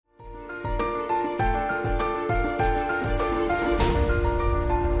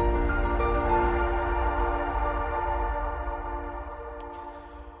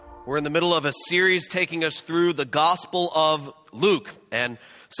We're in the middle of a series taking us through the Gospel of Luke. And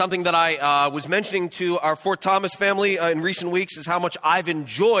something that I was mentioning to our Fort Thomas family in recent weeks is how much I've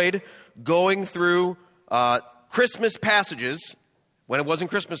enjoyed going through Christmas passages when it wasn't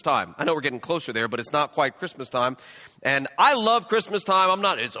Christmas time. I know we're getting closer there, but it's not quite Christmas time. And I love Christmas time.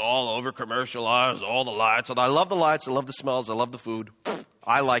 It's all over commercialized, all the lights. I love the lights, I love the smells, I love the food.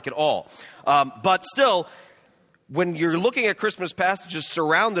 I like it all. But still, when you're looking at Christmas passages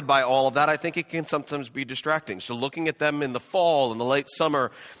surrounded by all of that, I think it can sometimes be distracting. So looking at them in the fall and the late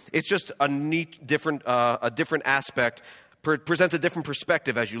summer, it's just a neat, different aspect, presents a different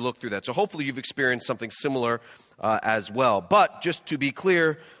perspective as you look through that. So hopefully you've experienced something similar as well. But just to be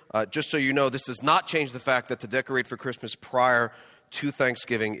clear, just so you know, this does not change the fact that to decorate for Christmas prior to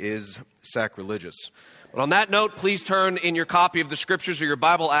Thanksgiving is sacrilegious. But on that note, please turn in your copy of the Scriptures or your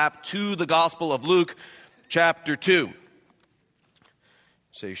Bible app to the Gospel of Luke, chapter 2.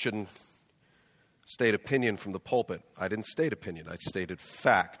 So you shouldn't state opinion from the pulpit. I didn't state opinion. I stated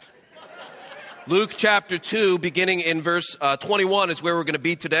fact. Luke chapter 2, beginning in verse 21 is where we're going to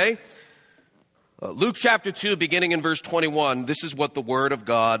be today. Luke chapter 2, beginning in verse 21, this is what the Word of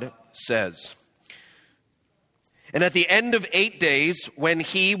God says. And at the end of 8 days, when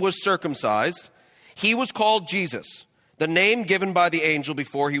he was circumcised, he was called Jesus, the name given by the angel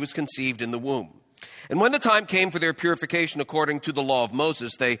before he was conceived in the womb. And when the time came for their purification according to the law of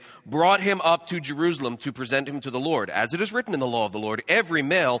Moses, they brought him up to Jerusalem to present him to the Lord. As it is written in the law of the Lord, every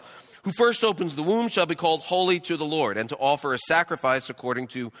male who first opens the womb shall be called holy to the Lord, and to offer a sacrifice according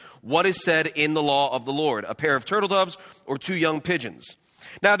to what is said in the law of the Lord, a pair of turtle doves or 2 young pigeons.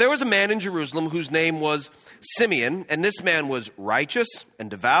 Now there was a man in Jerusalem whose name was Simeon, and this man was righteous and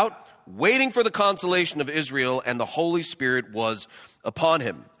devout, waiting for the consolation of Israel, and the Holy Spirit was upon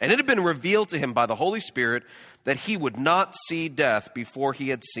him. And it had been revealed to him by the Holy Spirit that he would not see death before he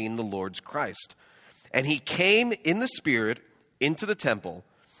had seen the Lord's Christ. And he came in the Spirit into the temple.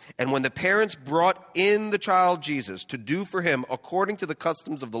 And when the parents brought in the child Jesus to do for him according to the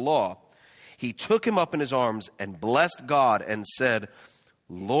customs of the law, he took him up in his arms and blessed God and said,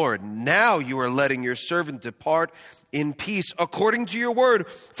 Lord, now you are letting your servant depart in peace according to your word.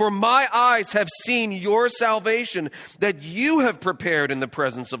 For my eyes have seen your salvation that you have prepared in the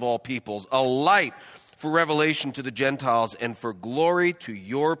presence of all peoples, a light for revelation to the Gentiles and for glory to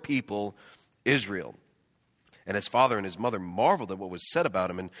your people, Israel. And his father and his mother marveled at what was said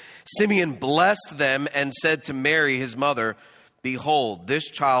about him. And Simeon blessed them and said to Mary, his mother, Behold, this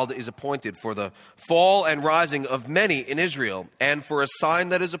child is appointed for the fall and rising of many in Israel, and for a sign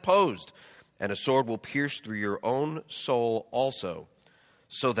that is opposed. And a sword will pierce through your own soul also,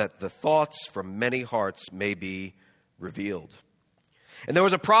 so that the thoughts from many hearts may be revealed. And there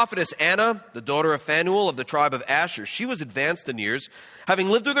was a prophetess, Anna, the daughter of Phanuel of the tribe of Asher. She was advanced in years, having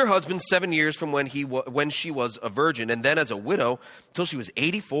lived with her husband 7 years from when she was a virgin, and then as a widow till she was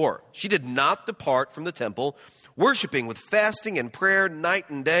 84. She did not depart from the temple, worshiping with fasting and prayer night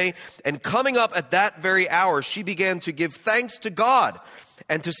and day. And coming up at that very hour, she began to give thanks to God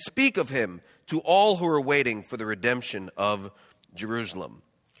and to speak of him to all who were waiting for the redemption of Jerusalem.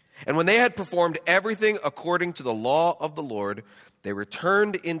 And when they had performed everything according to the law of the Lord, they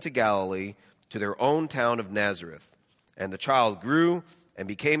returned into Galilee to their own town of Nazareth. And the child grew and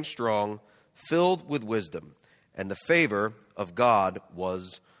became strong, filled with wisdom, and the favor of God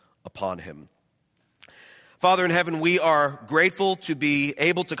was upon him. Father in heaven, we are grateful to be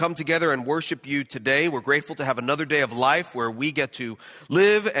able to come together and worship you today. We're grateful to have another day of life where we get to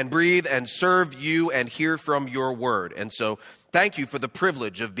live and breathe and serve you and hear from your word. And so thank you for the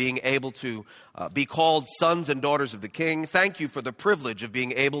privilege of being able to be called sons and daughters of the King. Thank you for the privilege of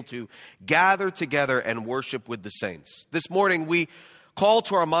being able to gather together and worship with the saints. This morning we call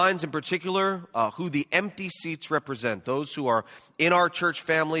to our minds in particular who the empty seats represent, those who are in our church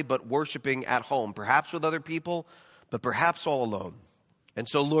family but worshiping at home, perhaps with other people, but perhaps all alone. And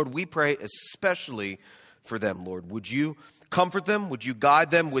so, Lord, we pray especially for them, Lord. Would you comfort them? Would you guide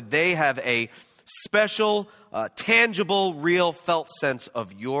them? Would they have a special, tangible, real, felt sense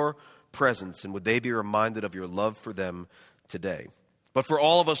of your presence? And would they be reminded of your love for them today? But for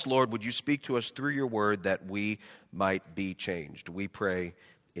all of us, Lord, would you speak to us through your word that we might be changed? We pray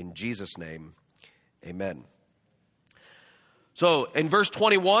in Jesus' name, amen. So in verse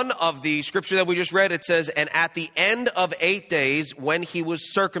 21 of the scripture that we just read, it says, and at the end of 8 days, when he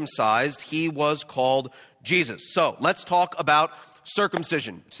was circumcised, he was called Jesus. So let's talk about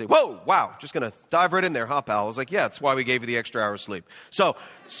circumcision. You say, whoa, wow, just going to dive right in there, huh, pal? I was like, yeah, that's why we gave you the extra hour of sleep. So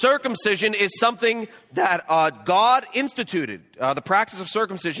circumcision is something that God instituted, the practice of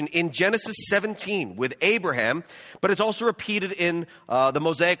circumcision in Genesis 17 with Abraham, but it's also repeated in the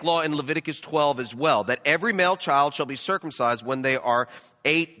Mosaic law in Leviticus 12 as well, that every male child shall be circumcised when they are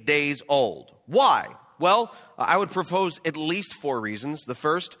 8 days old. Why? Well, I would propose at least 4 reasons. The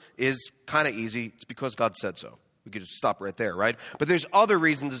first is kind of easy. It's because God said so. We could just stop right there, right? But there's other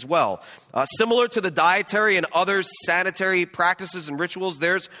reasons as well. Similar to the dietary and other sanitary practices and rituals,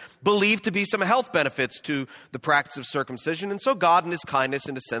 there's believed to be some health benefits to the practice of circumcision. And so God, in his kindness,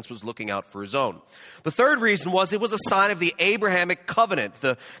 in a sense, was looking out for his own. The third reason was it was a sign of the Abrahamic covenant.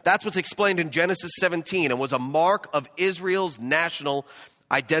 That's what's explained in Genesis 17 and was a mark of Israel's national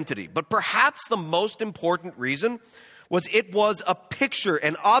identity. But perhaps the most important reason was it was a picture,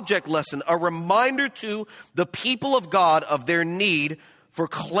 an object lesson, a reminder to the people of God of their need for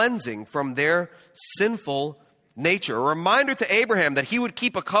cleansing from their sinful nature. A reminder to Abraham that he would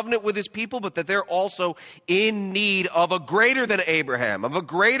keep a covenant with his people, but that they're also in need of a greater than Abraham, of a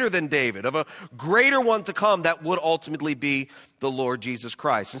greater than David, of a greater one to come that would ultimately be the Lord Jesus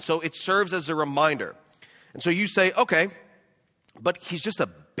Christ. And so it serves as a reminder. And so you say, okay, but he's just a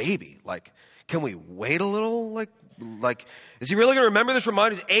baby. Like, can we wait a little? Like, is he really going to remember this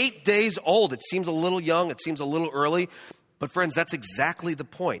reminder? He's 8 days old. It seems a little young. It seems a little early. But friends, that's exactly the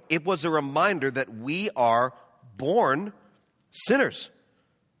point. It was a reminder that we are born sinners.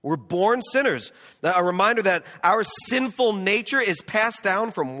 We're born sinners. A reminder that our sinful nature is passed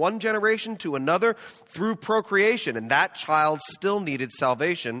down from one generation to another through procreation. And that child still needed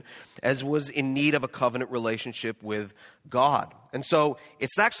salvation, as was in need of a covenant relationship with God. And so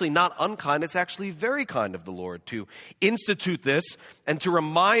it's actually not unkind, it's actually very kind of the Lord to institute this and to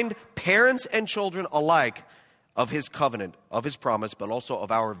remind parents and children alike of his covenant, of his promise, but also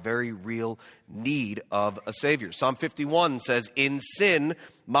of our very real need of a Savior. Psalm 51 says, "In sin,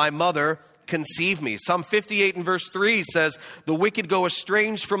 my mother conceived me." Psalm 58 and verse 3 says, "The wicked go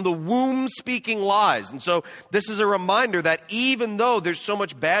estranged from the womb speaking lies." And so this is a reminder that even though there's so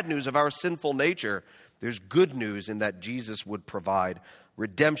much bad news of our sinful nature, there's good news in that Jesus would provide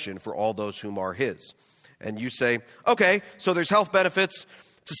redemption for all those whom are his. And you say, okay, so there's health benefits.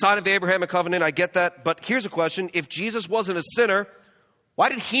 It's a sign of the Abrahamic covenant. I get that. But here's a question. If Jesus wasn't a sinner, why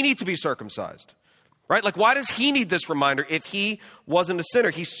did he need to be circumcised? Right? Like, why does he need this reminder if he wasn't a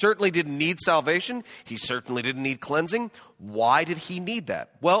sinner? He certainly didn't need salvation. He certainly didn't need cleansing. Why did he need that?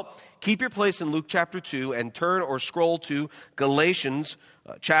 Well, keep your place in Luke chapter 2 and turn or scroll to Galatians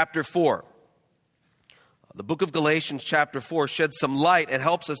chapter 4. The book of Galatians chapter 4 sheds some light and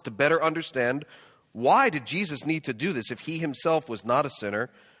helps us to better understand why did Jesus need to do this if he himself was not a sinner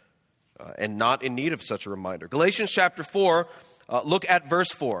and not in need of such a reminder. Galatians chapter 4, look at verse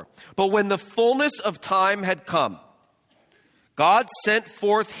 4. "But when the fullness of time had come, God sent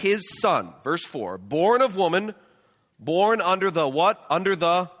forth his son," verse 4, "born of woman, born under the" what? "Under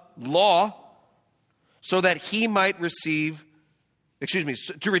the law, so that he might receive"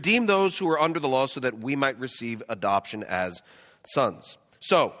 to redeem those who are under the law so that we might receive adoption as sons.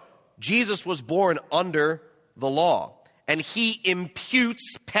 So, Jesus was born under the law, and he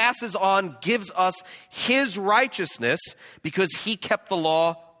imputes, passes on, gives us his righteousness because he kept the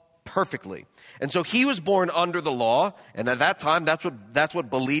law perfectly. And so he was born under the law, and at that time, that's what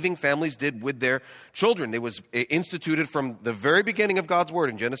believing families did with their children. It was instituted from the very beginning of God's word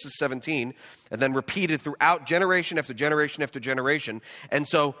in Genesis 17, and then repeated throughout generation after generation after generation. And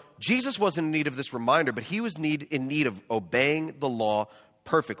so Jesus wasn't in need of this reminder, but he was in need of obeying the law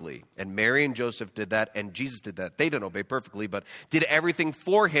perfectly. And Mary and Joseph did that, and Jesus did that. They didn't obey perfectly, but did everything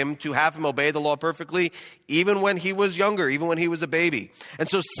for him to have him obey the law perfectly, even when he was younger, even when he was a baby. And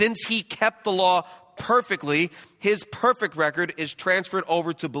so since he kept the law perfectly, his perfect record is transferred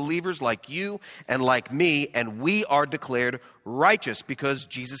over to believers like you and like me, and we are declared righteous because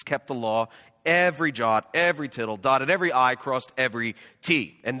Jesus kept the law every jot, every tittle, dotted every I, crossed every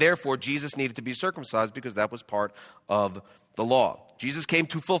T. And therefore, Jesus needed to be circumcised because that was part of the law. Jesus came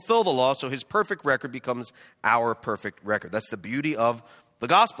to fulfill the law, so his perfect record becomes our perfect record. That's the beauty of the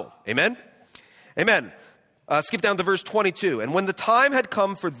gospel. Amen? Amen. Skip down to verse 22. "And when the time had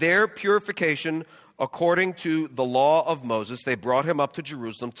come for their purification according to the law of Moses, they brought him up to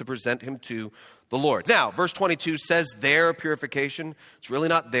Jerusalem to present him to the Lord." Now, verse 22 says their purification. It's really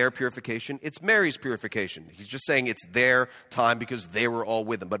not their purification. It's Mary's purification. He's just saying it's their time because they were all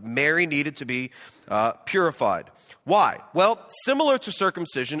with him. But Mary needed to be purified. Why? Well, similar to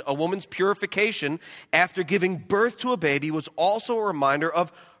circumcision, a woman's purification after giving birth to a baby was also a reminder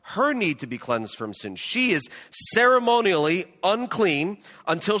of her need to be cleansed from sin. She is ceremonially unclean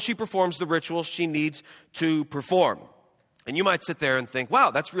until she performs the ritual she needs to perform. And you might sit there and think, wow,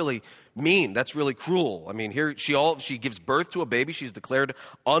 that's really mean. That's really cruel. I mean, here she gives birth to a baby. She's declared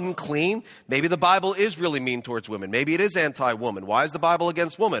unclean. Maybe the Bible is really mean towards women. Maybe it is anti-woman. Why is the Bible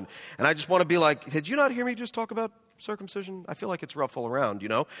against woman? And I just want to be like, did you not hear me just talk about circumcision? I feel like it's rough all around,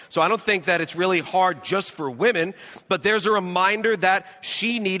 So I don't think that it's really hard just for women, but there's a reminder that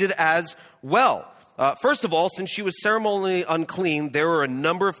she needed as well. First of all, since she was ceremonially unclean, there were a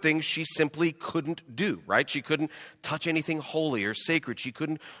number of things she simply couldn't do, right? She couldn't touch anything holy or sacred. She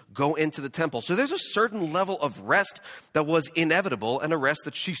couldn't go into the temple. So there's a certain level of rest that was inevitable and a rest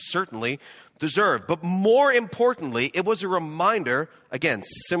that she certainly deserved. But more importantly, it was a reminder, again,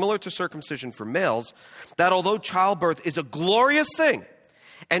 similar to circumcision for males, that although childbirth is a glorious thing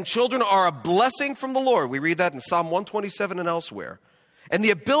and children are a blessing from the Lord, we read that in Psalm 127 and elsewhere, and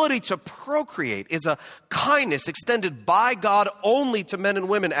the ability to procreate is a kindness extended by God only to men and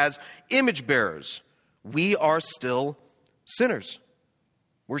women as image bearers. We are still sinners.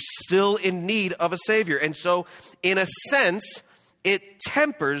 We're still in need of a Savior. And so, in a sense, it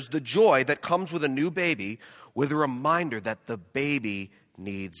tempers the joy that comes with a new baby with a reminder that the baby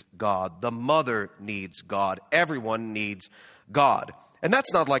needs God. The mother needs God. Everyone needs God. And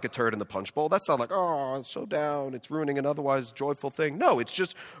that's not like a turd in the punch bowl. That's not like, oh, it's so down, it's ruining an otherwise joyful thing. No, it's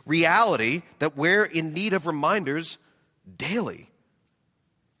just reality that we're in need of reminders daily.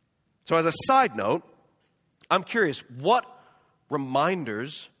 So as a side note, I'm curious, what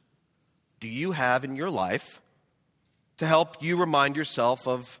reminders do you have in your life to help you remind yourself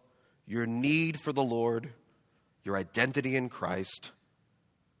of your need for the Lord, your identity in Christ,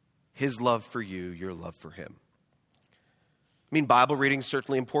 His love for you, your love for Him? I mean, Bible reading is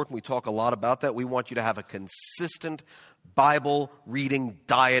certainly important. We talk a lot about that. We want you to have a consistent Bible reading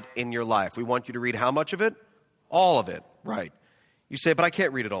diet in your life. We want you to read how much of it? All of it, right? You say, but I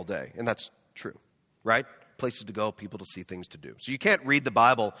can't read it all day. And that's true, right? Places to go, people to see, things to do. So you can't read the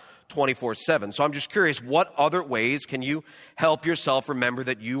Bible 24/7. So I'm just curious, what other ways can you help yourself remember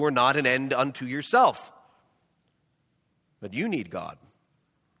that you are not an end unto yourself? That you need God.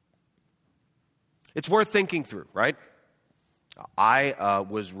 It's worth thinking through, right? I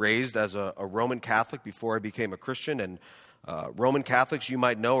was raised as a Roman Catholic before I became a Christian, and Roman Catholics, you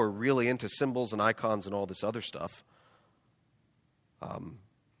might know, are really into symbols and icons and all this other stuff.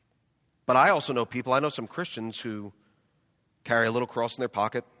 But I also know people, I know some Christians who carry a little cross in their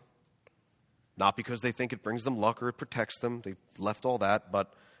pocket, not because they think it brings them luck or it protects them. They've left all that,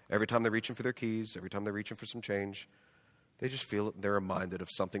 but every time they're reaching for their keys, every time they're reaching for some change, they just feel they're reminded of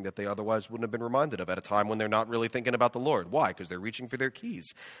something that they otherwise wouldn't have been reminded of at a time when they're not really thinking about the Lord. Why? Because they're reaching for their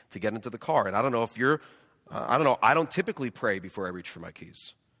keys to get into the car. And I don't know if you're, I don't typically pray before I reach for my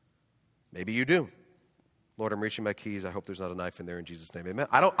keys. Maybe you do. Lord, I'm reaching my keys. I hope there's not a knife in there in Jesus' name. Amen.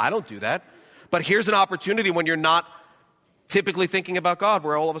 I don't do that. But here's an opportunity when you're not typically thinking about God,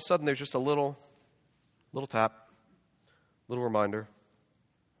 where all of a sudden there's just a little tap, little reminder.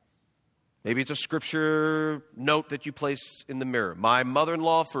 Maybe it's a scripture note that you place in the mirror. My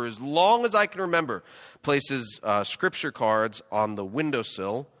mother-in-law, for as long as I can remember, places scripture cards on the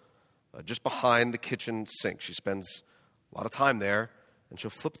windowsill just behind the kitchen sink. She spends a lot of time there, and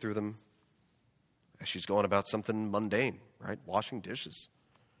she'll flip through them as she's going about something mundane, right? Washing dishes.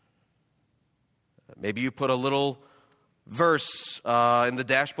 Maybe you put a little verse in the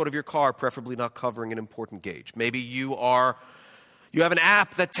dashboard of your car, preferably not covering an important gauge. Maybe you have an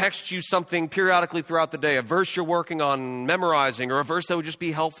app that texts you something periodically throughout the day, a verse you're working on memorizing, or a verse that would just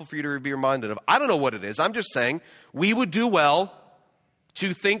be helpful for you to be reminded of. I don't know what it is. I'm just saying we would do well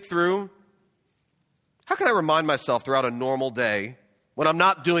to think through, how can I remind myself throughout a normal day when I'm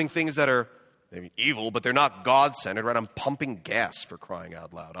not doing things that are maybe evil, but they're not God-centered, right? I'm pumping gas, for crying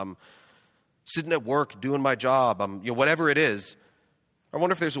out loud. I'm sitting at work doing my job. Whatever it is. I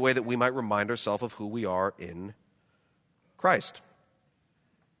wonder if there's a way that we might remind ourselves of who we are in Christ.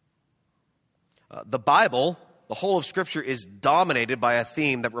 The Bible, the whole of Scripture, is dominated by a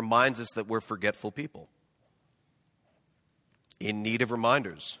theme that reminds us that we're forgetful people, in need of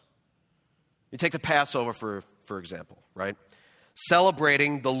reminders. You take the Passover, for example, right?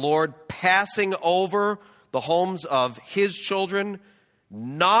 Celebrating the Lord passing over the homes of His children,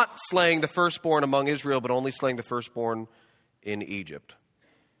 not slaying the firstborn among Israel, but only slaying the firstborn in Egypt.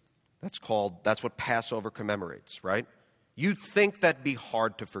 That's what Passover commemorates, right? You'd think that'd be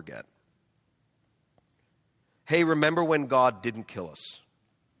hard to forget. Hey, remember when God didn't kill us?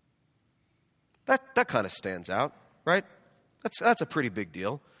 That kind of stands out, right? That's a pretty big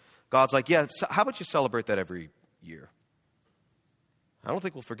deal. God's like, yeah, so how about you celebrate that every year? I don't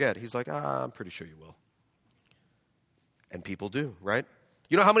think we'll forget. He's like, I'm pretty sure you will. And people do, right?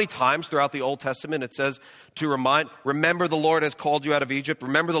 You know how many times throughout the Old Testament it says to remember the Lord has called you out of Egypt.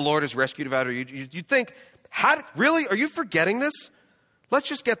 Remember the Lord has rescued you out of Egypt. You think, really? Are you forgetting this? Let's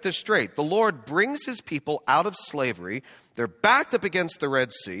just get this straight. The Lord brings his people out of slavery. They're backed up against the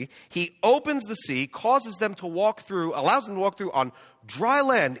Red Sea. He opens the sea, causes them to walk through, allows them to walk through on dry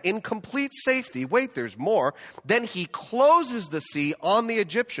land in complete safety. Wait, there's more. Then he closes the sea on the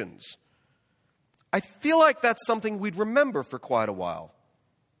Egyptians. I feel like that's something we'd remember for quite a while.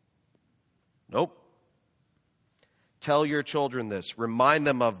 Nope. Tell your children this. Remind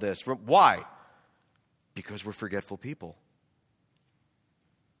them of this. Why? Because we're forgetful people.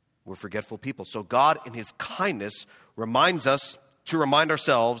 We're forgetful people. So God, in his kindness, reminds us to remind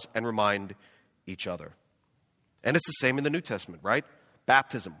ourselves and remind each other. And it's the same in the New Testament, right?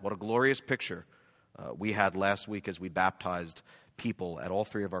 Baptism. What a glorious picture we had last week as we baptized people at all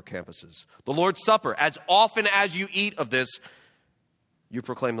 3 of our campuses. The Lord's Supper. As often as you eat of this, you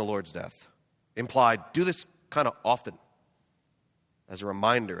proclaim the Lord's death. Implied, do this kind of often as a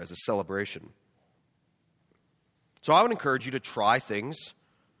reminder, as a celebration. So I would encourage you to try things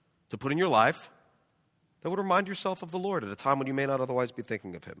to put in your life that would remind yourself of the Lord at a time when you may not otherwise be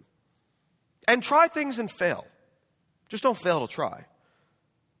thinking of him. And try things and fail. Just don't fail to try.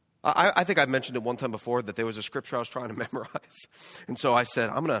 I think I mentioned it one time before that there was a scripture I was trying to memorize. And so I said,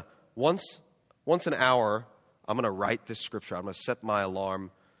 I'm going to, once an hour, I'm going to write this scripture. I'm going to set my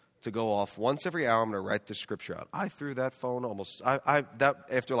alarm to go off. Once every hour, I'm going to write this scripture out. I threw that phone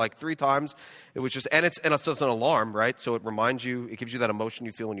after like 3 times. It was just, and it's an alarm, right? So it reminds you, it gives you that emotion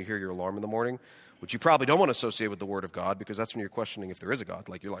you feel when you hear your alarm in the morning, which you probably don't want to associate with the Word of God, because that's when you're questioning if there is a God.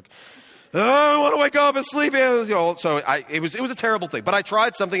 Like, you're like, oh, I want to wake up and sleep. So it was a terrible thing. But I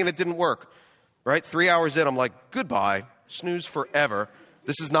tried something and it didn't work, right? 3 hours in, I'm like, goodbye, snooze forever.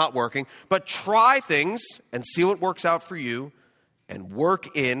 This is not working. But try things and see what works out for you, and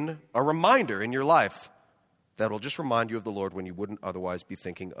work in a reminder in your life that will just remind you of the Lord when you wouldn't otherwise be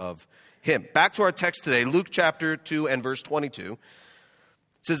thinking of him. Back to our text today, Luke chapter 2 and verse 22. It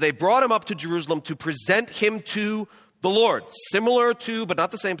says, they brought him up to Jerusalem to present him to the Lord. Similar to, but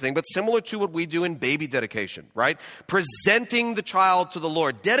not the same thing, but similar to what we do in baby dedication, right? Presenting the child to the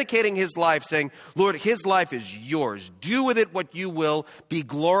Lord, dedicating his life, saying, Lord, his life is yours. Do with it what you will. Be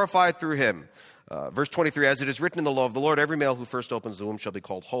glorified through him. Verse 23, as it is written in the law of the Lord, every male who first opens the womb shall be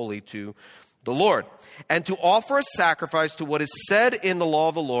called holy to the Lord. And to offer a sacrifice to what is said in the law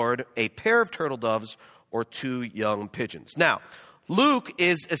of the Lord, a pair of turtle doves or 2 young pigeons. Now, Luke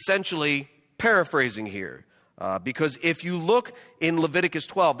is essentially paraphrasing here, because if you look in Leviticus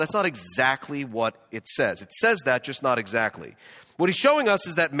 12, that's not exactly what it says. It says that, just not exactly. What he's showing us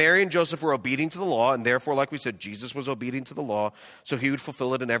is that Mary and Joseph were obedient to the law, and therefore, like we said, Jesus was obedient to the law, so he would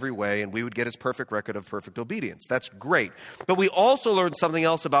fulfill it in every way, and we would get his perfect record of perfect obedience. That's great. But we also learned something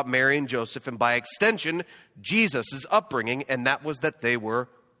else about Mary and Joseph, and by extension, Jesus' upbringing, and that was that they were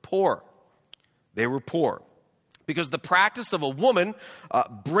poor. They were poor. Because the practice of a woman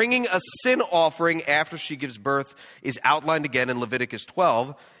bringing a sin offering after she gives birth is outlined again in Leviticus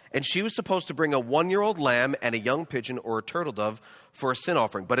 12. And she was supposed to bring a 1-year-old lamb and a young pigeon or a turtle dove for a sin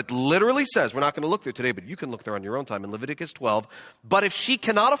offering. But it literally says, we're not going to look there today, but you can look there on your own time in Leviticus 12. But if she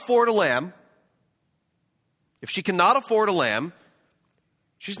cannot afford a lamb,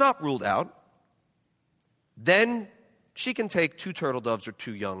 she's not ruled out. Then she can take 2 turtle doves or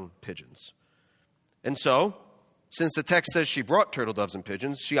 2 young pigeons. And so, since the text says she brought turtle doves and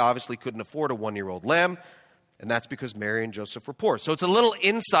pigeons, she obviously couldn't afford a 1-year-old lamb. And that's because Mary and Joseph were poor. So it's a little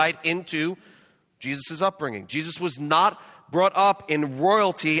insight into Jesus' upbringing. Jesus was not brought up in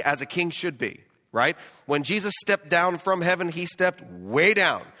royalty as a king should be, right? When Jesus stepped down from heaven, he stepped way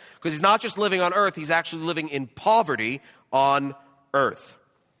down. Because he's not just living on earth, he's actually living in poverty on earth.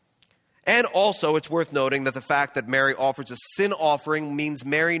 And also, it's worth noting that the fact that Mary offers a sin offering means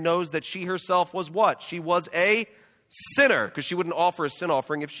Mary knows that she herself was what? She was a sinner, because she wouldn't offer a sin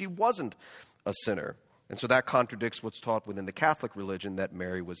offering if she wasn't a sinner. And so that contradicts what's taught within the Catholic religion, that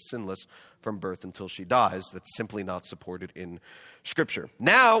Mary was sinless from birth until she dies. That's simply not supported in Scripture.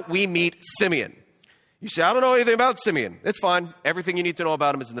 Now we meet Simeon. You say, I don't know anything about Simeon. It's fine. Everything you need to know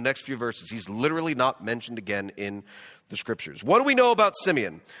about him is in the next few verses. He's literally not mentioned again in the Scriptures. What do we know about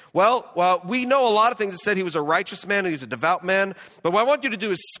Simeon? Well, we know a lot of things that said he was a righteous man and he was a devout man. But what I want you to do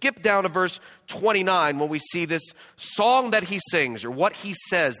is skip down to verse 29 when we see this song that he sings, or what he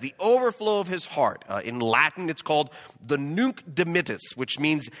says, the overflow of his heart. In Latin, it's called the Nunc Dimittis, which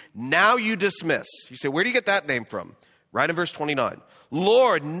means now you dismiss. You say, where do you get that name from? Right in verse 29.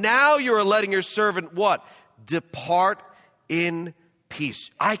 Lord, now you are letting your servant what? Depart in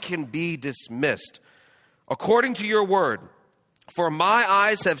peace. I can be dismissed. According to your word, for my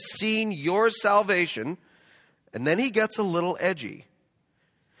eyes have seen your salvation. And then he gets a little edgy.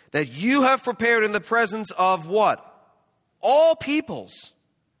 That you have prepared in the presence of what? All peoples.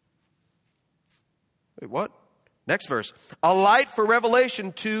 Wait, what? Next verse. A light for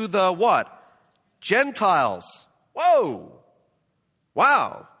revelation to the what? Gentiles. Whoa.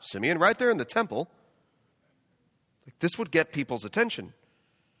 Wow. Simeon, right there in the temple. This would get people's attention.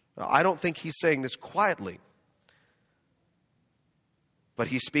 Now, I don't think he's saying this quietly. But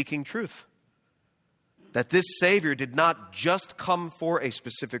he's speaking truth. That this Savior did not just come for a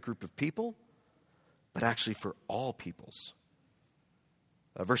specific group of people, but actually for all peoples.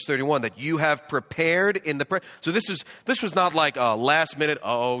 Verse 31, that you have prepared in the... So this was not like a last minute,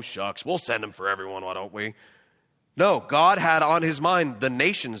 oh shucks, we'll send him for everyone, why don't we? No, God had on his mind the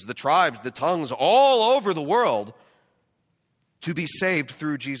nations, the tribes, the tongues, all over the world to be saved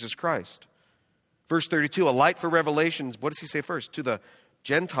through Jesus Christ. Verse 32, a light for revelations. What does he say first? To the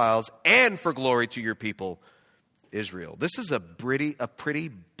Gentiles and for glory to your people, Israel. This is a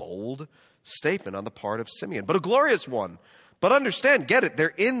pretty bold statement on the part of Simeon, but a glorious one. But understand, get it, they're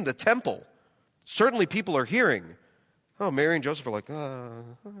in the temple. Certainly people are hearing. Oh, Mary and Joseph are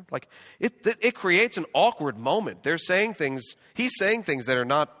like it creates an awkward moment. They're saying things, he's saying things that are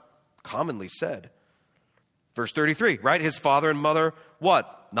not commonly said. Verse 33, right? His father and mother,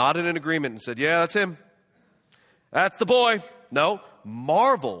 what? Nodded in agreement and said, yeah, that's him. That's the boy. No,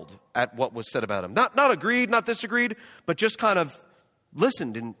 marveled at what was said about him. Not agreed, not disagreed, but just kind of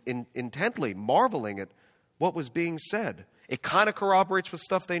listened intently, marveling at what was being said. It kind of corroborates with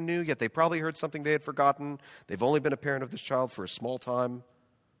stuff they knew, yet they probably heard something they had forgotten. They've only been a parent of this child for a small time.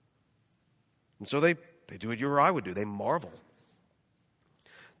 And so they do what you or I would do. They marvel.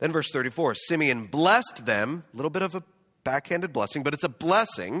 Then verse 34, Simeon blessed them, a little bit of a backhanded blessing, but it's a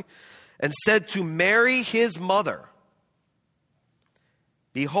blessing, and said to Mary his mother,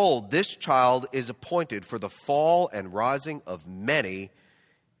 behold, this child is appointed for the fall and rising of many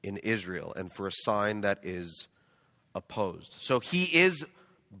in Israel, and for a sign that is opposed. So he is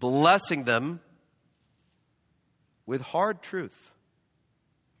blessing them with hard truth.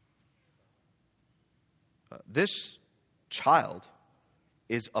 This child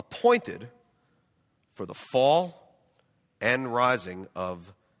is appointed for the fall and rising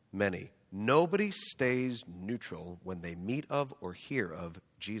of many. Nobody stays neutral when they meet of or hear of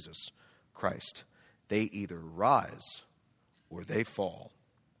Jesus Christ. They either rise or they fall.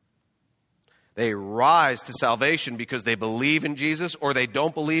 They rise to salvation because they believe in Jesus, or they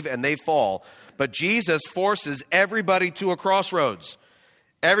don't believe and they fall. But Jesus forces everybody to a crossroads.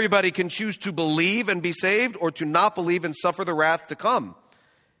 Everybody can choose to believe and be saved, or to not believe and suffer the wrath to come.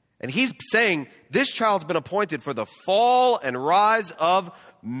 And he's saying this child's been appointed for the fall and rise of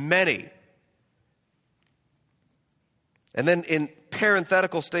many. And then in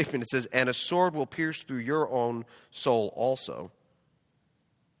parenthetical statement it says, and a sword will pierce through your own soul also.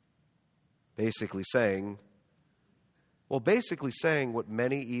 Basically saying what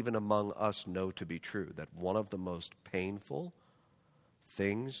many even among us know to be true, that one of the most painful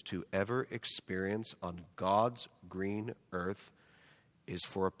things to ever experience on God's green earth is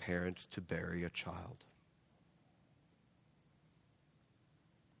for a parent to bury a child.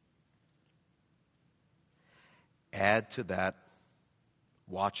 Add to that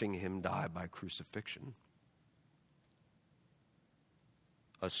watching him die by crucifixion.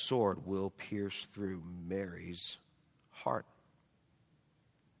 A sword will pierce through Mary's heart,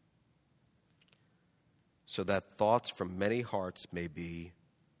 so that thoughts from many hearts may be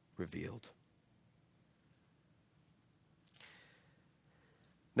revealed.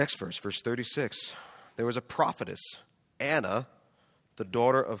 Next verse, verse 36. There was a prophetess, Anna, the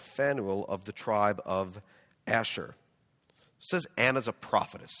daughter of Phanuel of the tribe of Asher. It says Anna's a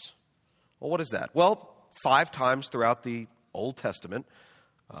prophetess. Well, what is that? Well, 5 times throughout the Old Testament,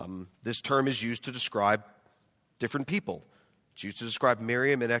 this term is used to describe different people. It's used to describe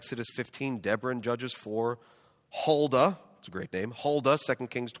Miriam in Exodus 15, Deborah in Judges 4, Huldah, it's a great name, Huldah, 2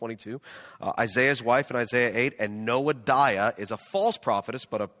 Kings 22, Isaiah's wife in Isaiah 8, and Noadiah is a false prophetess,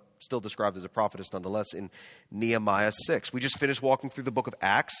 but still described as a prophetess nonetheless in Nehemiah 6. We just finished walking through the book of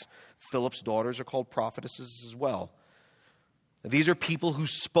Acts. Philip's daughters are called prophetesses as well. These are people who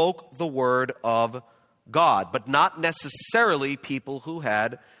spoke the word of God, but not necessarily people who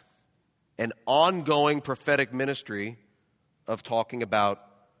had an ongoing prophetic ministry of talking about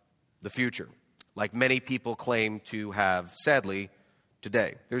the future, like many people claim to have, sadly,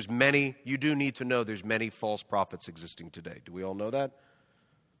 today. You do need to know there's many false prophets existing today. Do we all know that?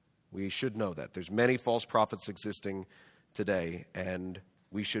 We should know that. There's many false prophets existing today, and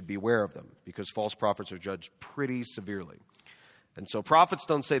we should be aware of them because false prophets are judged pretty severely. And so prophets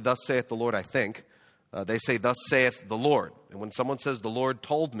don't say, "Thus saith the Lord," I think. They say, "Thus saith the Lord." And when someone says, "The Lord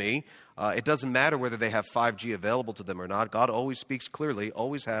told me," it doesn't matter whether they have 5G available to them or not. God always speaks clearly,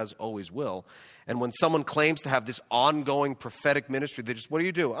 always has, always will. And when someone claims to have this ongoing prophetic ministry, they just, "What do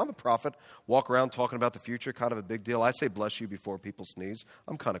you do?" "I'm a prophet." Walk around talking about the future, kind of a big deal. I say "bless you" before people sneeze.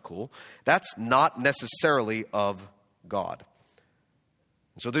 I'm kind of cool. That's not necessarily of God.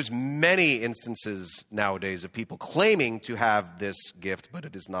 So there's many instances nowadays of people claiming to have this gift, but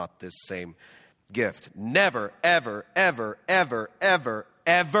it is not this same gift. Never, ever, ever, ever, ever,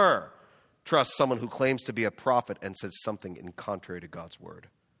 ever trust someone who claims to be a prophet and says something in contrary to God's word.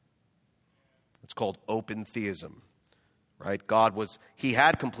 It's called open theism, right? He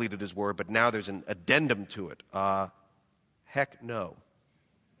had completed his word, but now there's an addendum to it. Heck no,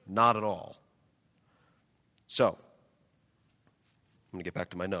 not at all. So, I'm going to get back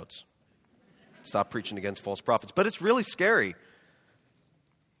to my notes. Stop preaching against false prophets. But it's really scary.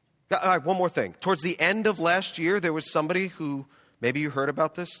 All right, one more thing. Towards the end of last year, there was somebody who, maybe you heard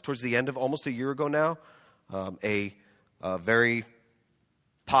about this, towards the end of almost a year ago now, a very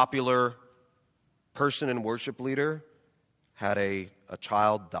popular person and worship leader had a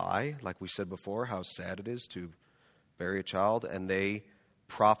child die. Like we said before, how sad it is to bury a child. And they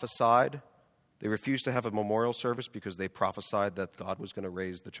prophesied. They refused to have a memorial service because they prophesied that God was going to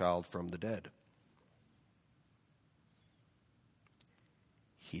raise the child from the dead.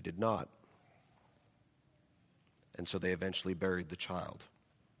 He did not. And so they eventually buried the child.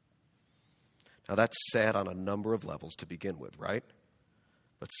 Now that's sad on a number of levels to begin with, right?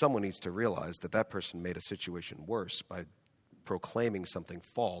 But someone needs to realize that that person made a situation worse by proclaiming something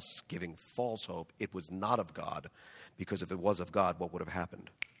false, giving false hope. It was not of God, because if it was of God, what would have happened?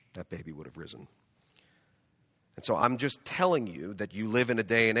 That baby would have risen. And so I'm just telling you that you live in a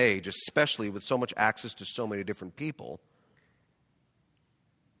day and age, especially with so much access to so many different people.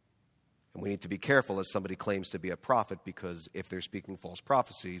 And we need to be careful as somebody claims to be a prophet, because if they're speaking false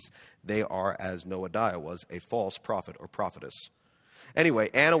prophecies, they are, as Noadiah was, a false prophet or prophetess. Anyway,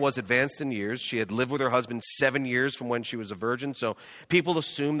 Anna was advanced in years. She had lived with her husband 7 years from when she was a virgin. So people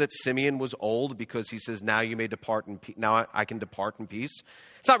assume that Simeon was old because he says, "Now you may depart in peace. Now I can depart in peace."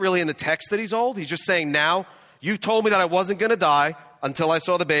 It's not really in the text that he's old. He's just saying, "Now you told me that I wasn't going to die until I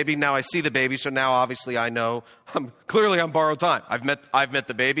saw the baby. Now I see the baby. So now obviously I know I'm on borrowed time. I've met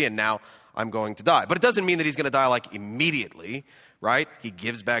the baby, and now I'm going to die." But it doesn't mean that he's going to die like immediately, right? He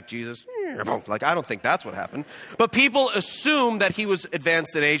gives back Jesus. Like, I don't think that's what happened. But people assume that he was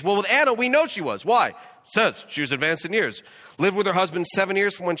advanced in age. Well, with Anna, we know she was. Why? It says she was advanced in years. Lived with her husband 7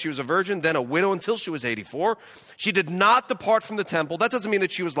 years from when she was a virgin, then a widow until she was 84. She did not depart from the temple. That doesn't mean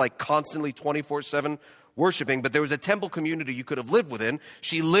that she was like constantly 24/7 worshiping, but there was a temple community you could have lived within.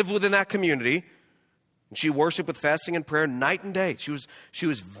 She lived within that community. And she worshiped with fasting and prayer night and day. She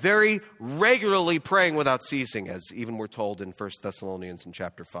was very regularly praying without ceasing, as even we're told in 1 Thessalonians in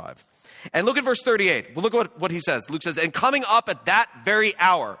chapter 5. And look at verse 38. Well, look at what he says. Luke says, "And coming up at that very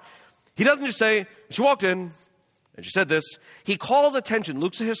hour." He doesn't just say, "She walked in, and she said this." He calls attention.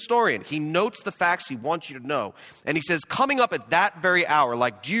 Luke's a historian. He notes the facts he wants you to know. And he says, coming up at that very hour.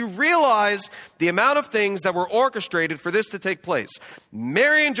 Like, do you realize the amount of things that were orchestrated for this to take place?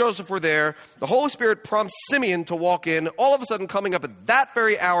 Mary and Joseph were there. The Holy Spirit prompts Simeon to walk in. All of a sudden, coming up at that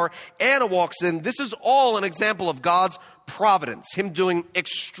very hour, Anna walks in. This is all an example of God's providence. Him doing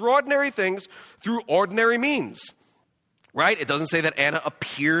extraordinary things through ordinary means. Right? It doesn't say that Anna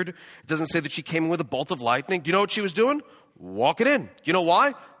appeared. It doesn't say that she came in with a bolt of lightning. Do you know what she was doing? Walking in. You know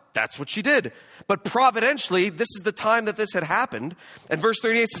why? That's what she did. But providentially, this is the time that this had happened. And verse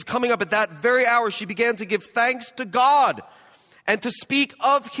 38 says, coming up at that very hour, she began to give thanks to God and to speak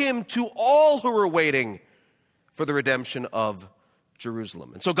of him to all who were waiting for the redemption of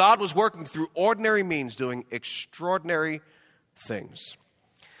Jerusalem. And so God was working through ordinary means, doing extraordinary things.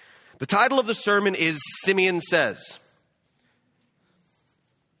 The title of the sermon is Simeon Says.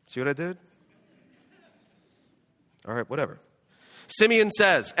 See what I did? All right, whatever. Simeon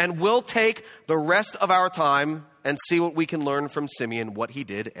Says, and we'll take the rest of our time and see what we can learn from Simeon, what he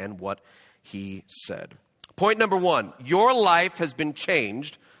did and what he said. Point number one, your life has been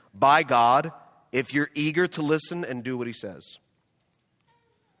changed by God if you're eager to listen and do what he says.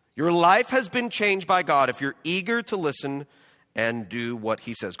 Your life has been changed by God if you're eager to listen and do what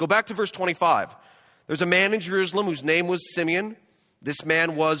he says. Go back to verse 25. There's a man in Jerusalem whose name was Simeon. This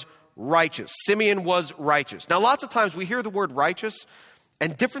man was righteous. Simeon was righteous. Now, lots of times we hear the word righteous,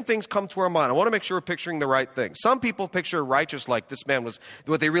 And different things come to our mind. I want to make sure we're picturing the right thing. Some people picture righteous like this man was,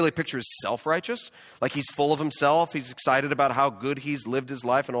 what they really picture is self-righteous. Like he's full of himself. He's excited about how good he's lived his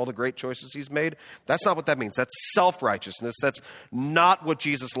life and all the great choices he's made. That's not what that means. That's self-righteousness. That's not what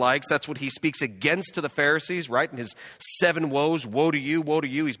Jesus likes. That's what he speaks against to the Pharisees, right? In his 7 woes, woe to you, woe to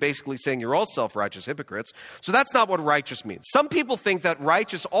you. He's basically saying you're all self-righteous hypocrites. So that's not what righteous means. Some people think that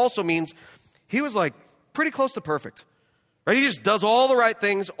righteous also means he was like pretty close to perfect. Right? He just does all the right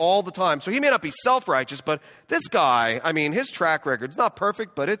things all the time. So he may not be self-righteous, but this guy, I mean, his track record's not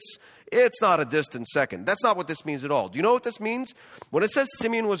perfect, but it's not a distant second. That's not what this means at all. Do you know what this means? When it says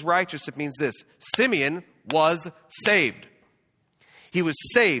Simeon was righteous, it means this. Simeon was saved. He was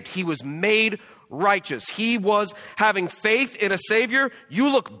saved. He was made righteous. He was having faith in a Savior.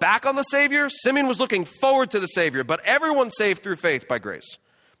 You look back on the Savior. Simeon was looking forward to the Savior, but everyone's saved through faith by grace.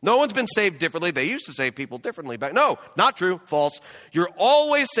 No one's been saved differently. They used to save people differently. But no, not true, false. You're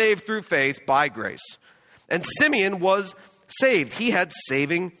always saved through faith by grace. And Simeon was saved. He had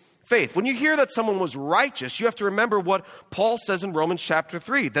saving faith. When you hear that someone was righteous, you have to remember what Paul says in Romans chapter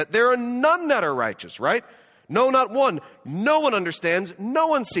 3, that there are none that are righteous, right? No, not one. No one understands. No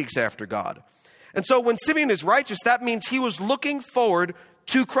one seeks after God. And so when Simeon is righteous, that means he was looking forward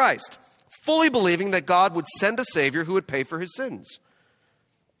to Christ, fully believing that God would send a Savior who would pay for his sins.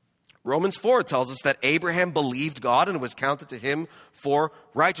 Romans 4 tells us that Abraham believed God and it was counted to him for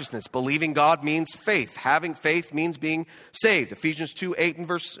righteousness. Believing God means faith. Having faith means being saved. Ephesians 2, 8 and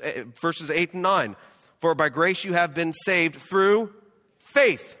verses 8 and 9. For by grace you have been saved through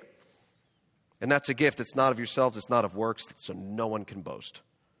faith. And that's a gift. It's not of yourselves. It's not of works, so no one can boast.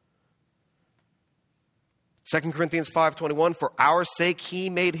 2 Corinthians 5:21, for our sake he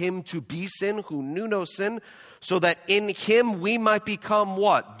made him to be sin who knew no sin, so that in him we might become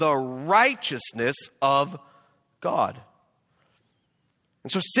what? The righteousness of God.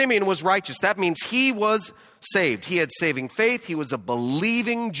 And so Simeon was righteous. That means he was saved. He had saving faith. He was a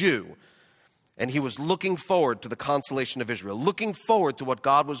believing Jew. And he was looking forward to the consolation of Israel, looking forward to what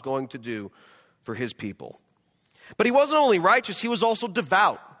God was going to do for his people. But he wasn't only righteous, he was also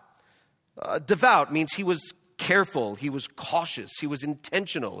devout. Devout means he was careful, he was cautious, he was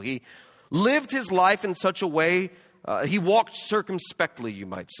intentional. He lived his life in such a way, he walked circumspectly, you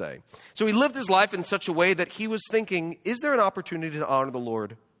might say. So he lived his life in such a way that he was thinking, is there an opportunity to honor the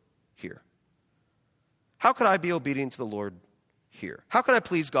Lord here? How could I be obedient to the Lord here? How can I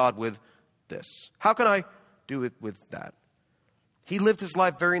please God with this? How can I do it with that? He lived his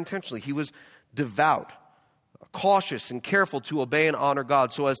life very intentionally. He was devout, cautious, and careful to obey and honor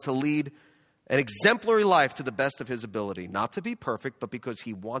God so as to lead an exemplary life to the best of his ability, not to be perfect, but because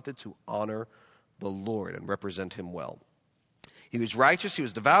he wanted to honor the Lord and represent him well. He was righteous, he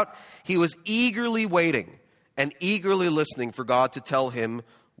was devout, he was eagerly waiting and eagerly listening for God to tell him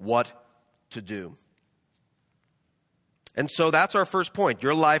what to do. And so that's our first point.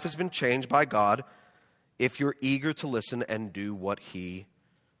 Your life has been changed by God if you're eager to listen and do what he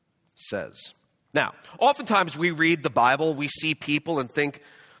says. Now, oftentimes we read the Bible, we see people and think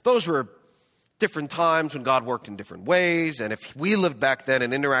those were different times when God worked in different ways, and if we lived back then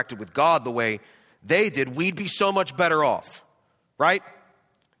and interacted with God the way they did, we'd be so much better off, right?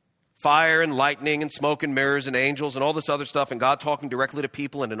 Fire and lightning and smoke and mirrors and angels and all this other stuff, and God talking directly to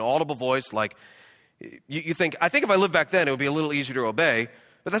people in an audible voice. Like, you think, I think if I lived back then, it would be a little easier to obey,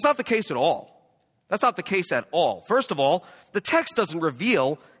 but that's not the case at all. That's not the case at all. First of all, the text doesn't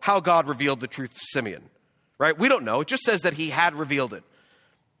reveal how God revealed the truth to Simeon, right? We don't know. It just says that he had revealed it.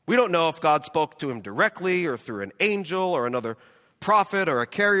 We don't know if God spoke to him directly or through an angel or another prophet or a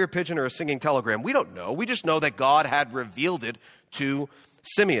carrier pigeon or a singing telegram. We don't know. We just know that God had revealed it to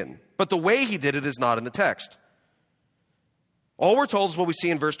Simeon. But the way he did it is not in the text. All we're told is what we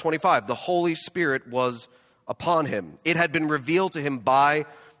see in verse 25. The Holy Spirit was upon him. It had been revealed to him by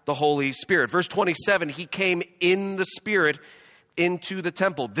the Holy Spirit. Verse 27, he came in the Spirit into the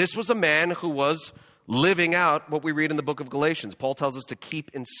temple. This was a man who was living out what we read in the book of Galatians. Paul tells us to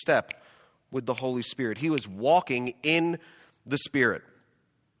keep in step with the Holy Spirit. He was walking in the Spirit,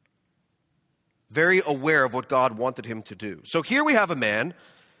 very aware of what God wanted him to do. So here we have a man,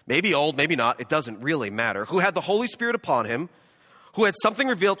 maybe old, maybe not, it doesn't really matter, who had the Holy Spirit upon him, who had something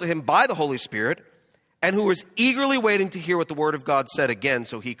revealed to him by the Holy Spirit, and who was eagerly waiting to hear what the Word of God said again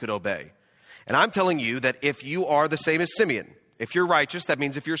so he could obey. And I'm telling you that if you are the same as Simeon, if you're righteous, that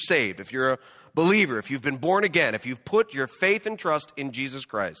means if you're saved, if you're a believer, if you've been born again, if you've put your faith and trust in Jesus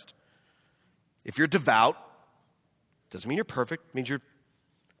Christ, if you're devout, doesn't mean you're perfect, it means you're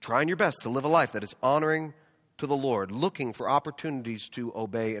trying your best to live a life that is honoring to the Lord, looking for opportunities to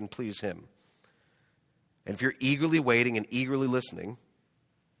obey and please him. And if you're eagerly waiting and eagerly listening,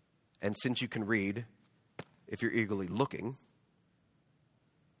 And since you can read, if you're eagerly looking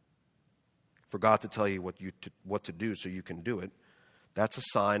for God to tell you what to do so you can do it, that's a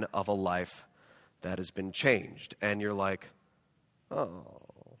sign of a life that has been changed. And you're like, oh,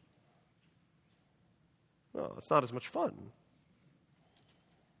 it's not as much fun.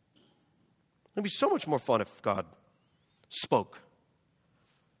 It'd be so much more fun if God spoke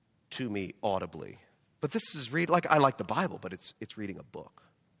to me audibly. But this is I like the Bible, but it's reading a book.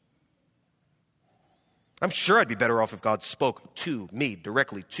 I'm sure I'd be better off if God spoke to me,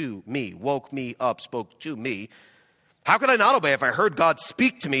 directly to me, woke me up, spoke to me. How could I not obey if I heard God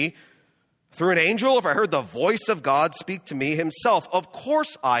speak to me through an angel, if I heard the voice of God speak to me himself? Of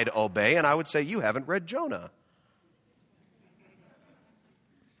course I'd obey, and I would say, you haven't read Jonah.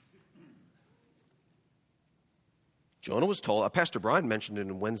 Jonah was told, Pastor Brian mentioned it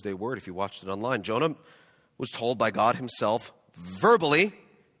in Wednesday Word if you watched it online. Jonah was told by God himself verbally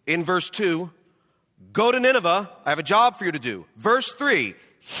in verse 2, go to Nineveh, I have a job for you to do. Verse 3,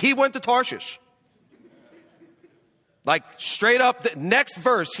 he went to Tarshish. Like straight up, the next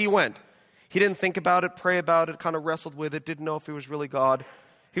verse he went. He didn't think about it, pray about it, kind of wrestled with it, didn't know if it was really God.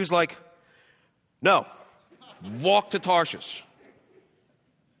 He was like, no, walk to Tarshish.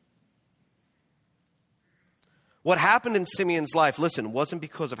 What happened in Simeon's life, listen, wasn't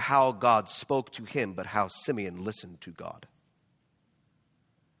because of how God spoke to him, but how Simeon listened to God.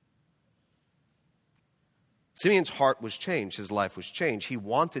 Simeon's heart was changed. His life was changed. He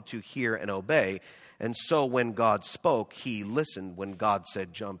wanted to hear and obey. And so when God spoke, he listened. When God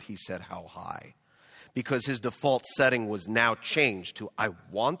said jump, he said how high. Because his default setting was now changed to I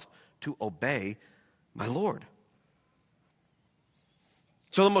want to obey my Lord.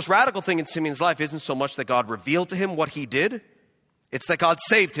 So the most radical thing in Simeon's life isn't so much that God revealed to him what he did. It's that God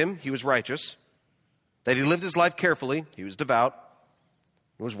saved him. He was righteous. That he lived his life carefully. He was devout.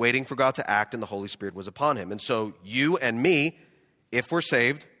 He was waiting for God to act, and the Holy Spirit was upon him. And so you and me, if we're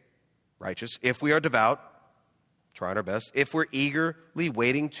saved, righteous, if we are devout, trying our best, if we're eagerly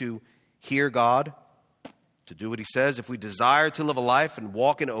waiting to hear God, to do what he says, if we desire to live a life and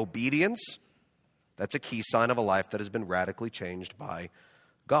walk in obedience, that's a key sign of a life that has been radically changed by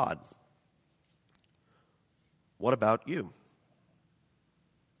God. What about you?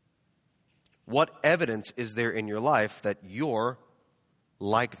 What evidence is there in your life that you're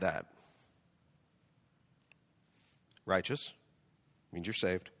like that? Righteous means you're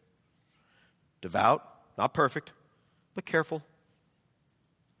saved. Devout, not perfect, but careful.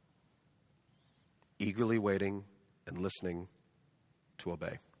 Eagerly waiting and listening to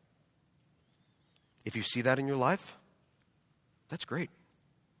obey. If you see that in your life, that's great.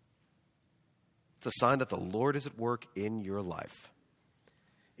 It's a sign that the Lord is at work in your life.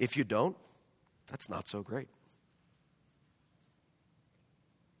 If you don't, that's not so great.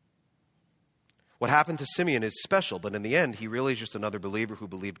 What happened to Simeon is special, but in the end, he really is just another believer who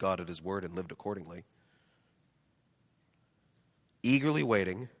believed God at his word and lived accordingly. Eagerly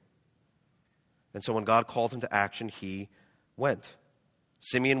waiting, and so when God called him to action, he went.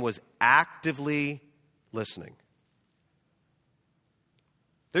 Simeon was actively listening.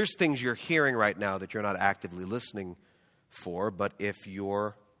 There's things you're hearing right now that you're not actively listening for, but if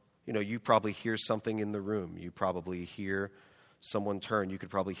you probably hear something in the room. You probably hear someone turn. You could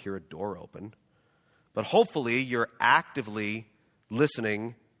probably hear a door open. But hopefully you're actively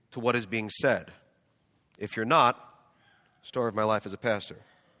listening to what is being said. If you're not, story of my life as a pastor,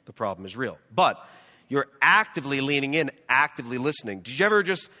 the problem is real. But you're actively leaning in, actively listening. Did you ever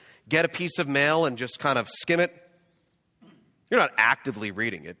just get a piece of mail and just kind of skim it? You're not actively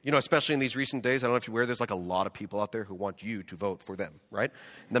reading it. Especially in these recent days, I don't know if you're aware, there's like a lot of people out there who want you to vote for them, right?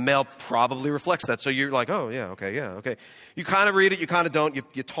 And the mail probably reflects that. So you're like, oh, yeah, okay. You kind of read it, you kind of don't,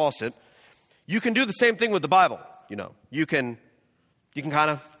 you toss it. You can do the same thing with the Bible, You can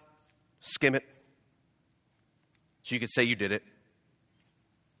kind of skim it. So you could say you did it.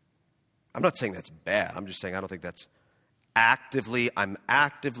 I'm not saying that's bad. I'm just saying I don't think that's I'm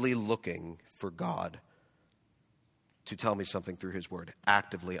actively looking for God to tell me something through his word.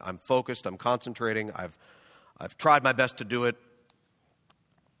 Actively. I'm focused. I'm concentrating. I've tried my best to do it.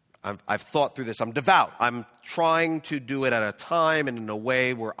 I've thought through this. I'm devout. I'm trying to do it at a time and in a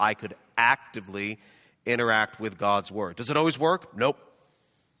way where I could actively interact with God's word. Does it always work? Nope.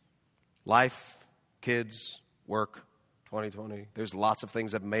 Life, kids, work, 2020. There's lots of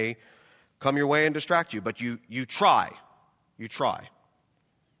things that may come your way and distract you, but you try. You try.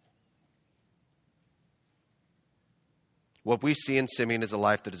 What we see in Simeon is a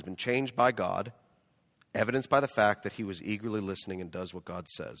life that has been changed by God, evidenced by the fact that he was eagerly listening and does what God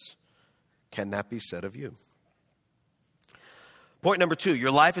says. Can that be said of you? Point number 2,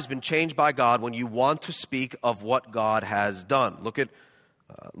 your life has been changed by God when you want to speak of what God has done. Look at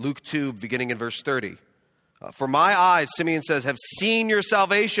Luke 2, beginning in verse 30. For my eyes, Simeon says, have seen your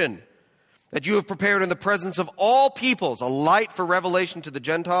salvation, that you have prepared in the presence of all peoples a light for revelation to the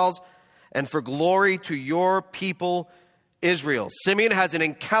Gentiles and for glory to your people Israel. Simeon has an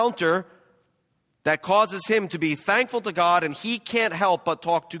encounter that causes him to be thankful to God, and he can't help but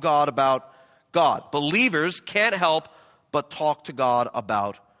talk to God about God. Believers can't help but talk to God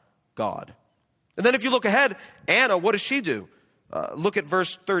about God. And then if you look ahead, Anna, what does she do? Look at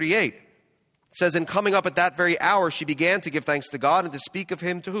verse 38. It says, in coming up at that very hour, she began to give thanks to God and to speak of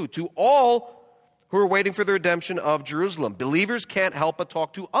him to who? To all who are waiting for the redemption of Jerusalem. Believers can't help but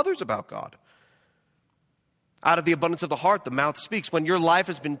talk to others about God. Out of the abundance of the heart, the mouth speaks. When your life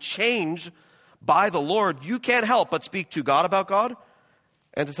has been changed by the Lord, you can't help but speak to God about God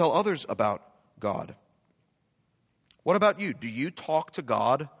and to tell others about God. What about you? Do you talk to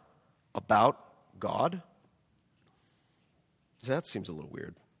God about God? That seems a little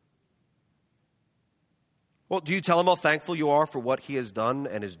weird. Well, do you tell him how thankful you are for what he has done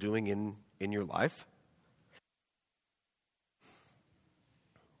and is doing in your life?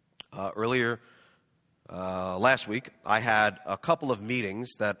 Earlier last week, I had a couple of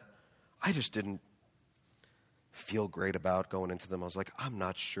meetings that I just didn't feel great about going into them. I was like, I'm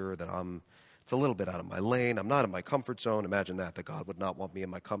not sure that it's a little bit out of my lane. I'm not in my comfort zone. Imagine that God would not want me in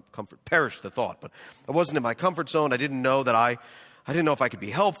my comfort. Perish the thought. But I wasn't in my comfort zone. I didn't know that I didn't know if I could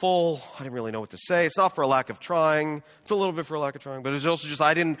be helpful. I didn't really know what to say. It's not for a lack of trying. It's a little bit for a lack of trying. But it was also just,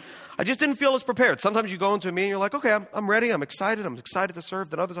 I just didn't feel as prepared. Sometimes you go into a meeting, you're like, okay, I'm ready. I'm excited to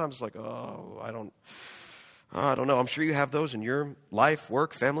serve. Then other times it's like, oh, I don't know. I'm sure you have those in your life,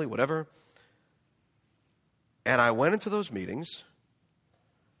 work, family, whatever. And I went into those meetings,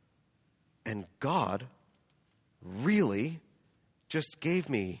 and God really just gave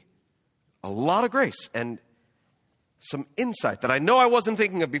me a lot of grace and some insight that I know I wasn't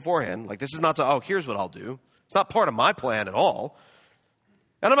thinking of beforehand. Like, this is not here's what I'll do. It's not part of my plan at all.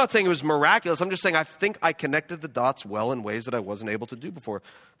 And I'm not saying it was miraculous. I'm just saying I think I connected the dots well in ways that I wasn't able to do before.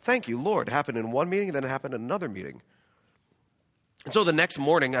 Thank you, Lord. It happened in one meeting, and then it happened in another meeting. And so the next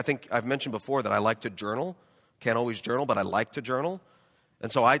morning, I think I've mentioned before that I like to journal. Can't always journal, but I like to journal.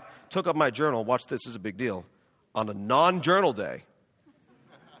 And so I took up my journal. Watch this, is a big deal. On a non-journal day,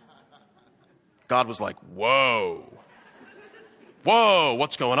 God was like, whoa,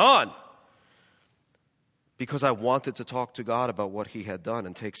 what's going on? Because I wanted to talk to God about what he had done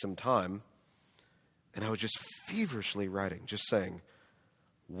and take some time. And I was just feverishly writing, just saying,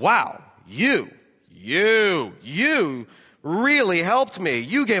 wow, you really helped me.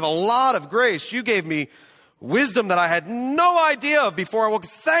 You gave a lot of grace. You gave me wisdom that I had no idea of before I woke.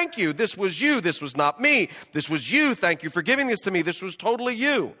 Thank you. This was you. This was not me. This was you. Thank you for giving this to me. This was totally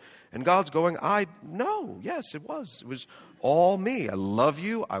you. And God's going, I know. Yes, it was. It was all me. I love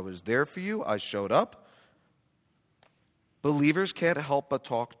you. I was there for you. I showed up. Believers can't help but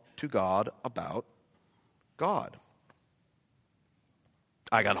talk to God about God.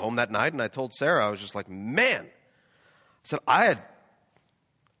 I got home that night and I told Sarah, I was just like, man. I said, I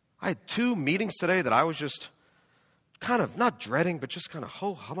had 2 meetings today that I was just kind of not dreading, but just kind of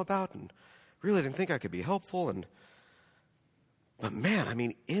ho-hum about, and really didn't think I could be helpful. But man, I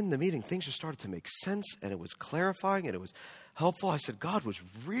mean, in the meeting, things just started to make sense, and it was clarifying, and it was helpful. I said, God was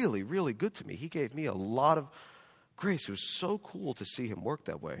really, really good to me. He gave me a lot of grace. It was so cool to see him work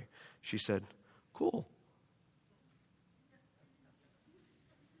that way. She said, cool.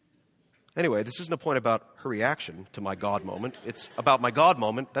 Anyway, this isn't a point about her reaction to my God moment. It's about my God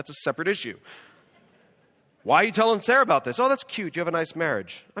moment. That's a separate issue. Why are you telling Sarah about this? Oh, that's cute. You have a nice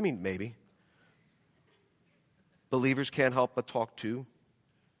marriage. I mean, maybe. Believers can't help but talk to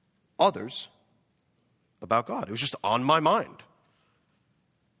others about God. It was just on my mind.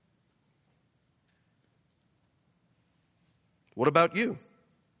 What about you?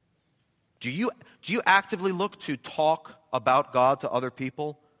 Do you actively look to talk about God to other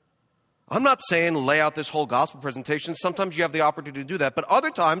people? I'm not saying lay out this whole gospel presentation. Sometimes you have the opportunity to do that. But other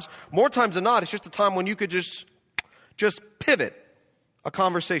times, more times than not, it's just a time when you could just pivot a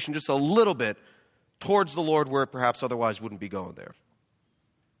conversation just a little bit towards the Lord where it perhaps otherwise wouldn't be going there.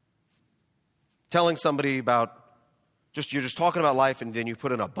 Telling somebody about, you're just talking about life and then you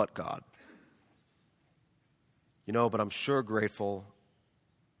put in a but God. But I'm sure grateful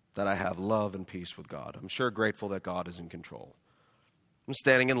that I have love and peace with God. I'm sure grateful that God is in control. I'm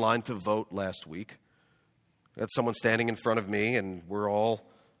standing in line to vote last week. I had someone standing in front of me, and we're all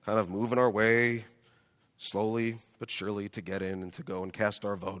kind of moving our way slowly but surely to get in and to go and cast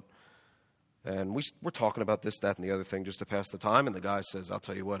our vote. And we're talking about this, that, and the other thing just to pass the time. And the guy says, I'll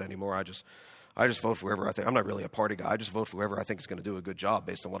tell you what, anymore, I just vote for whoever I think. I'm not really a party guy. I just vote for whoever I think is going to do a good job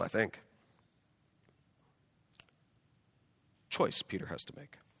based on what I think. Choice Peter has to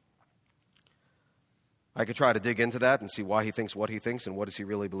make. I could try to dig into that and see why he thinks what he thinks and what is he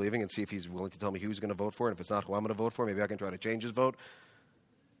really believing and see if he's willing to tell me who he's going to vote for. And if it's not who I'm going to vote for, maybe I can try to change his vote.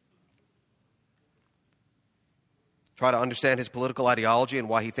 Try to understand his political ideology and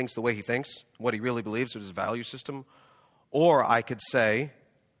why he thinks the way he thinks, what he really believes with his value system. Or I could say,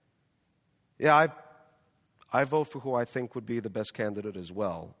 yeah, I vote for who I think would be the best candidate as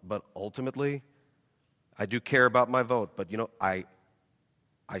well. But ultimately, I do care about my vote. But,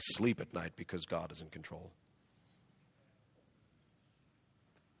 I sleep at night because God is in control.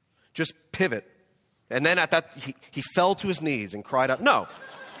 Just pivot. And then at that, he fell to his knees and cried out, no.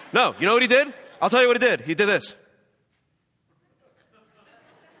 You know what he did? I'll tell you what he did. He did this.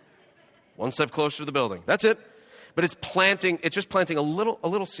 One step closer to the building. That's it. But it's just planting a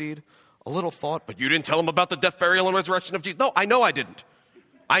little seed, a little thought. But you didn't tell him about the death, burial, and resurrection of Jesus. No, I know I didn't.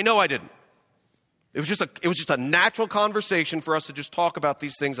 It was just a natural conversation for us to just talk about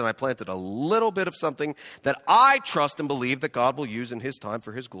these things, and I planted a little bit of something that I trust and believe that God will use in his time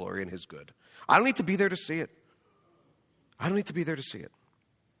for his glory and his good. I don't need to be there to see it.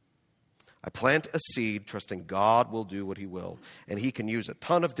 I plant a seed trusting God will do what he will, and he can use a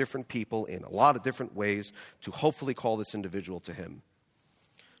ton of different people in a lot of different ways to hopefully call this individual to him.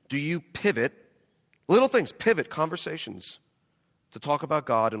 Do you pivot, little things, pivot conversations to talk about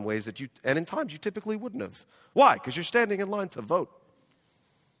God in ways that and in times you typically wouldn't have. Why? Because you're standing in line to vote.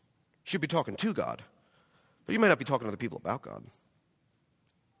 You should be talking to God, but you may not be talking to other people about God.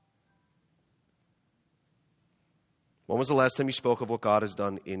 When was the last time you spoke of what God has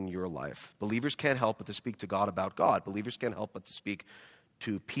done in your life? Believers can't help but to speak to God about God. Believers can't help but to speak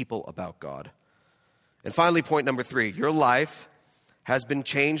to people about God. And finally, point number 3, your life has been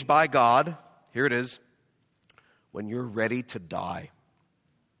changed by God. Here it is. When you're ready to die.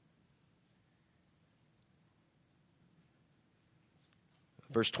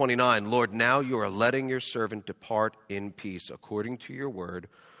 Verse 29, Lord, now you are letting your servant depart in peace according to your word,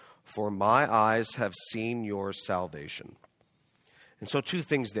 for my eyes have seen your salvation. And so 2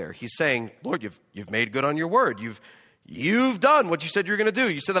 things there. He's saying, Lord, you've made good on your word. You've done what you said you were going to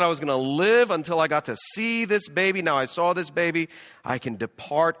do. You said that I was going to live until I got to see this baby. Now I saw this baby. I can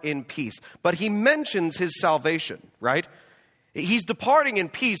depart in peace. But he mentions his salvation, right? He's departing in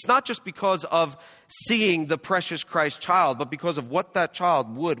peace, not just because of seeing the precious Christ child, but because of what that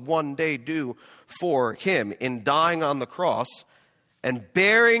child would one day do for him in dying on the cross and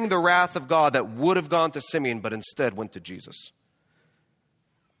bearing the wrath of God that would have gone to Simeon, but instead went to Jesus.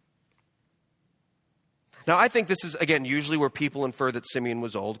 Now, I think this is, again, usually where people infer that Simeon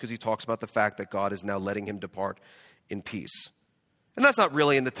was old because he talks about the fact that God is now letting him depart in peace. And that's not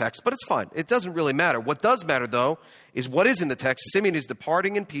really in the text, but it's fine. It doesn't really matter. What does matter, though, is what is in the text. Simeon is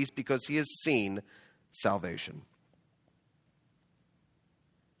departing in peace because he has seen salvation.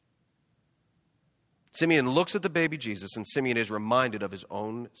 Simeon looks at the baby Jesus, and Simeon is reminded of his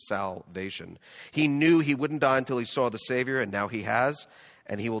own salvation. He knew he wouldn't die until he saw the Savior, and now he has.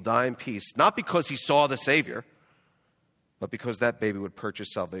 And he will die in peace, not because he saw the Savior, but because that baby would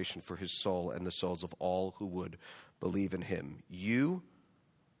purchase salvation for his soul and the souls of all who would believe in him. You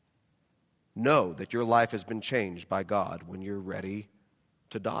know that your life has been changed by God when you're ready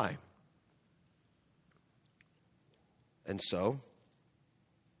to die. And so,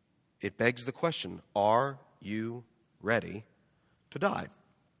 it begs the question, are you ready to die?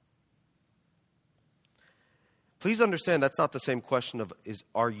 Please understand that's not the same question of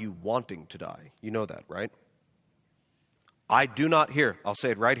are you wanting to die? You know that, right? I do not I'll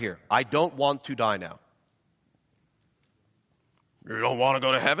say it right here. I don't want to die now. You don't want to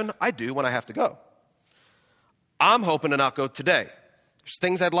go to heaven? I do when I have to go. I'm hoping to not go today. There's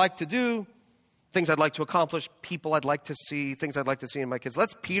things I'd like to do, things I'd like to accomplish, people I'd like to see, things I'd like to see in my kids.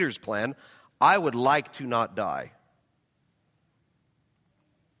 That's Peter's plan. I would like to not die.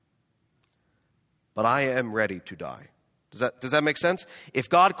 But I am ready to die. Does that make sense? If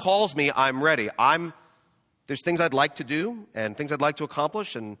God calls me, I'm ready. There's things I'd like to do and things I'd like to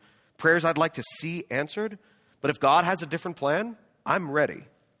accomplish and prayers I'd like to see answered. But if God has a different plan, I'm ready.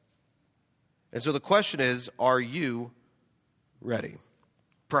 And so the question is, are you ready?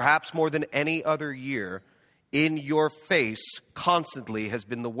 Perhaps more than any other year, in your face constantly has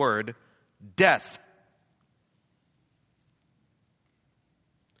been the word death.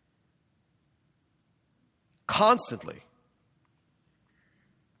 Constantly.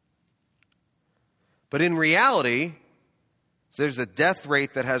 But in reality, So there's a death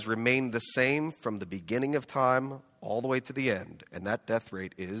rate that has remained the same from the beginning of time all the way to the end, and that death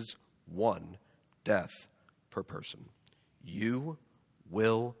rate is 1 death per person. You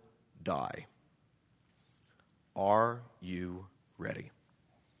will die. Are you ready?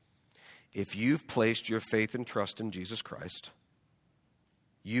 If you've placed your faith and trust in Jesus Christ,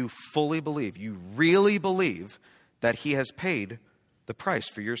 you fully believe, you really believe that he has paid the price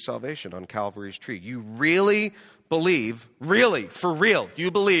for your salvation on Calvary's tree. You really believe, really, for real,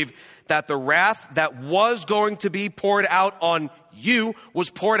 you believe that the wrath that was going to be poured out on you was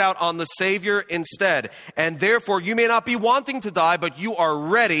poured out on the Savior instead. And therefore, you may not be wanting to die, but you are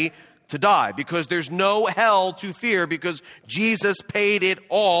ready to die because there's no hell to fear because Jesus paid it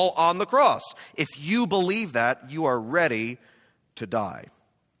all on the cross. If you believe that, you are ready to die.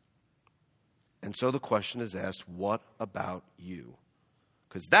 And so the question is asked, what about you?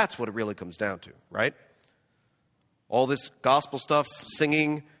 Because that's what it really comes down to, right? All this gospel stuff,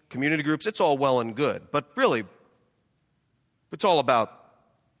 singing, community groups, it's all well and good. But really, it's all about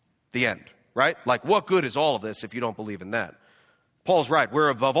the end, right? Like, what good is all of this if you don't believe in that? Paul's right. We're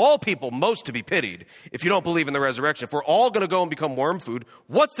above all people most to be pitied if you don't believe in the resurrection. If we're all going to go and become worm food,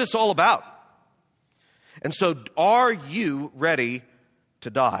 what's this all about? And so, are you ready to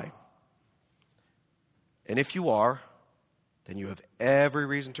die? And if you are, then you have every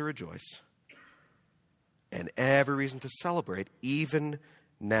reason to rejoice and every reason to celebrate, even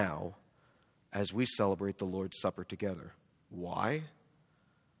now, as we celebrate the Lord's Supper together. Why?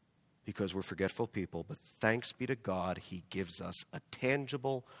 Because we're forgetful people, but thanks be to God, he gives us a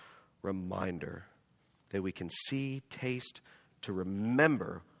tangible reminder that we can see, taste, to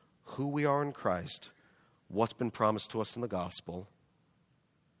remember who we are in Christ, what's been promised to us in the gospel,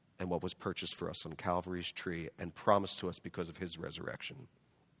 and what was purchased for us on Calvary's tree and promised to us because of his resurrection.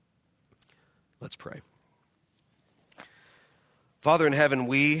 Let's pray. Father in heaven,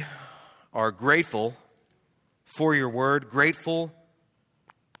 we are grateful for your word, grateful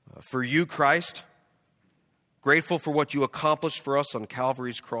for you, Christ, grateful for what you accomplished for us on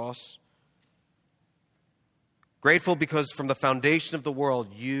Calvary's cross, grateful because from the foundation of the world,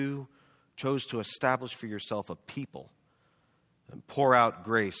 you chose to establish for yourself a people and pour out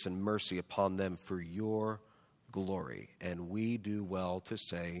grace and mercy upon them for your glory. And we do well to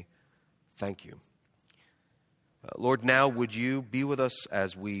say thank you. Lord, now would you be with us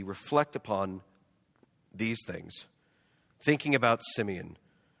as we reflect upon these things, thinking about Simeon,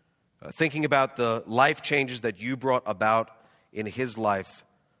 thinking about the life changes that you brought about in his life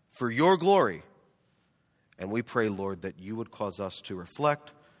for your glory. And we pray, Lord, that you would cause us to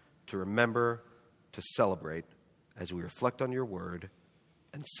reflect, to remember, to celebrate as we reflect on your word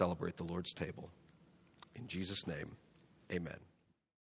and celebrate the Lord's table. In Jesus' name, amen.